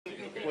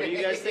What do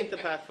you guys think the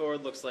path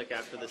forward looks like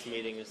after this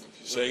meeting?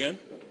 Say again?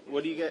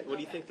 What do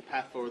you think the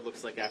path forward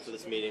looks like after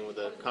this meeting? With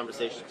the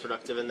conversation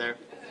productive in there?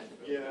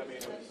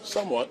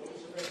 Somewhat.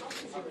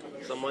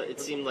 Somewhat. It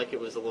seemed like it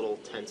was a little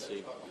tense.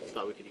 We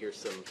thought we could hear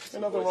some Ain't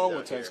nothing voices wrong out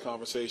with tense here.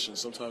 conversations.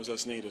 Sometimes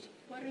that's needed.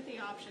 What are the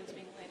options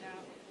being laid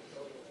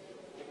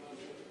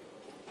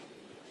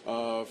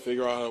out?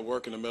 Figure out how to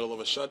work in the middle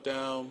of a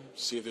shutdown,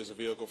 see if there's a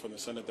vehicle from the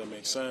Senate that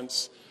makes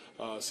sense,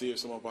 see if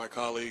some of my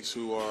colleagues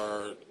who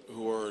are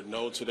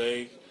no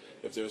today,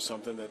 if there's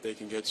something that they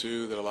can get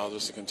to that allows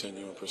us to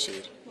continue and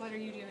proceed. What are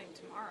you doing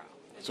tomorrow?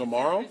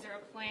 Tomorrow? Is there a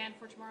plan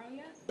for tomorrow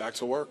yet? Back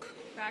to work.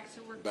 Back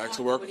to work. Back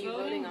to work. What are you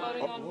voting on?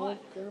 Voting on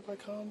what? Everybody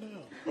calm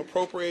down.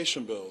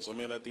 Appropriation bills. I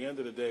mean, at the end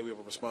of the day, we have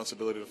a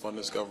responsibility to fund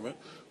this government.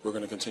 We're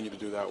going to continue to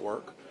do that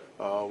work.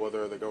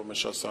 Whether the government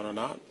shuts down or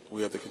not,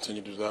 we have to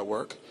continue to do that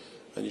work.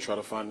 And you try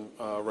to find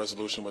a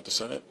resolution with the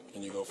Senate,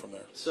 and you go from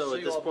there. So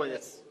at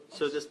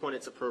this point,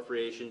 it's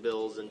appropriation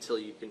bills until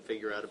you can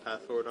figure out a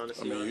path forward on a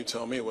CR? I mean, you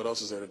tell me, what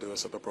else is there to do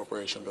except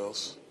appropriation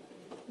bills?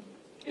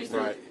 Is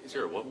there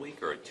a 1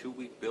 week or a 2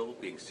 week bill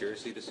being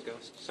seriously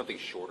discussed? Something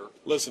shorter?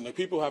 Listen, the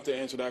people who have to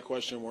answer that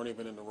question weren't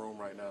even in the room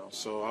right now,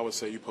 so I would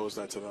say you pose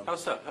that to them.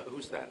 How's that?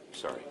 Who's that?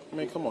 Sorry. I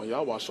mean, come on,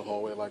 y'all watch the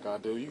hallway like I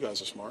do. You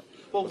guys are smart.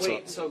 Well, What's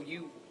wait, up? so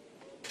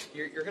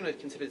you're going to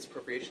consider these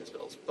appropriations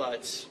bills,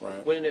 but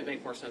Right. wouldn't it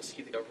make more sense to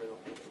keep the government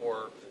open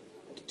for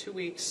 2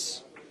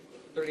 weeks,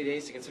 30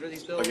 days to consider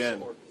these bills?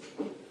 Again. Or?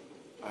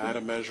 I had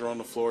a measure on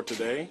the floor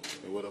today.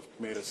 It would have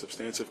made a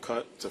substantive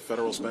cut to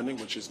federal spending,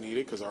 which is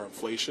needed because our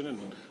inflation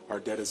and our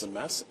debt is a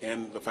mess,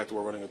 and the fact that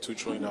we're running a $2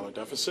 trillion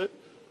deficit.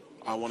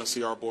 I want to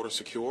see our border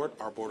secured.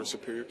 Our border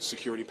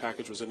security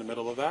package was in the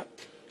middle of that.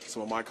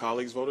 Some of my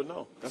colleagues voted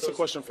no. That's a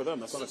question for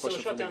them. That's not a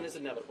question So for shutdown me. is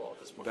inevitable at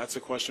this point. That's a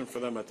question for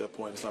them at that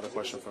point. It's not a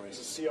question for me.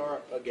 So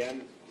CR,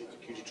 again,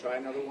 could you try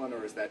another one,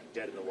 or is that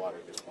dead in the water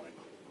at this point?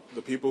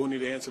 The people who need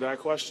to answer that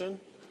question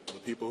are the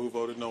people who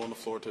voted no on the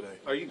floor today.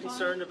 Are you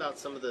concerned about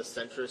some of the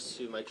centrists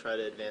who might try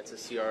to advance a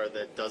CR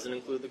that doesn't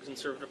include the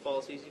conservative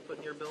policies you put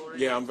in your bill right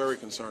Yeah, I'm very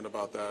concerned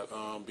about that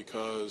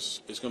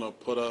because it's going to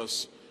put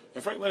us,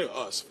 and frankly,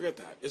 forget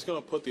that. It's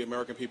going to put the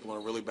American people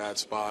in a really bad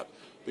spot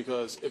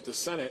because if the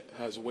Senate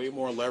has way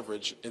more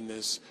leverage in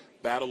this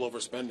battle over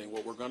spending,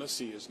 what we're going to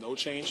see is no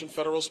change in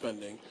federal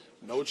spending,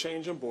 no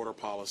change in border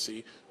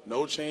policy,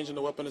 no change in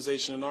the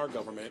weaponization in our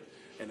government,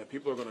 and the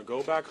people are going to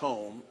go back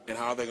home, and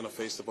how are they going to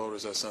face the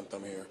voters that sent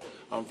them here?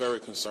 I'm very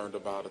concerned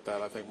about it.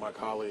 That I think my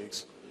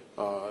colleagues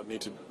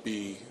need to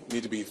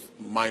be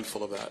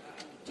mindful of that.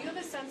 Do you have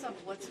a sense of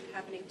what's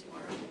happening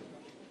tomorrow?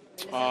 And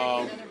is there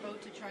going to be another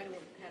vote to try to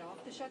head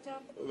off the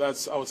shutdown?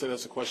 I would say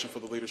that's a question for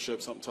the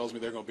leadership. Something tells me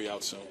they're going to be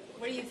out soon.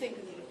 What do you think?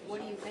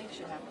 What do you think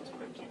should happen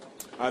tomorrow?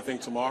 I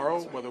think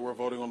tomorrow, whether we're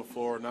voting on the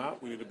floor or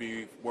not, we need to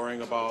be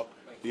worrying about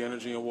the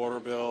energy and water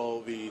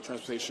bill, the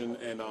transportation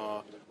and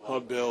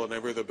HUD bill, and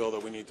every other bill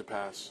that we need to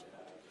pass.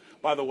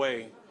 By the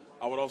way,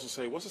 I would also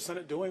say, what's the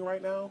Senate doing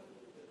right now?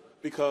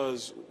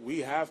 Because we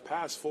have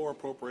passed 4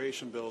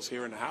 appropriation bills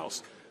here in the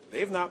House.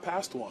 They've not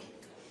passed one.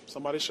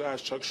 Somebody should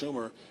ask Chuck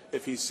Schumer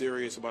if he's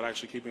serious about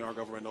actually keeping our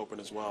government open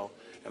as well.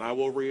 And I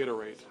will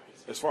reiterate,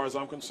 as far as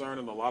I'm concerned,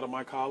 and a lot of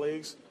my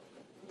colleagues,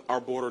 our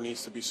border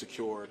needs to be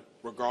secured,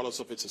 regardless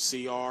if it's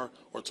a CR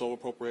or total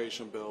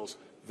appropriation bills.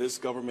 This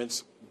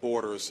government's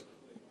borders,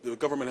 the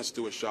government has to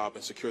do its job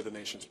and secure the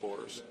nation's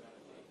borders.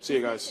 See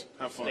you guys.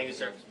 Have fun. Thank you,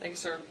 sir. Thank you,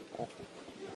 sir.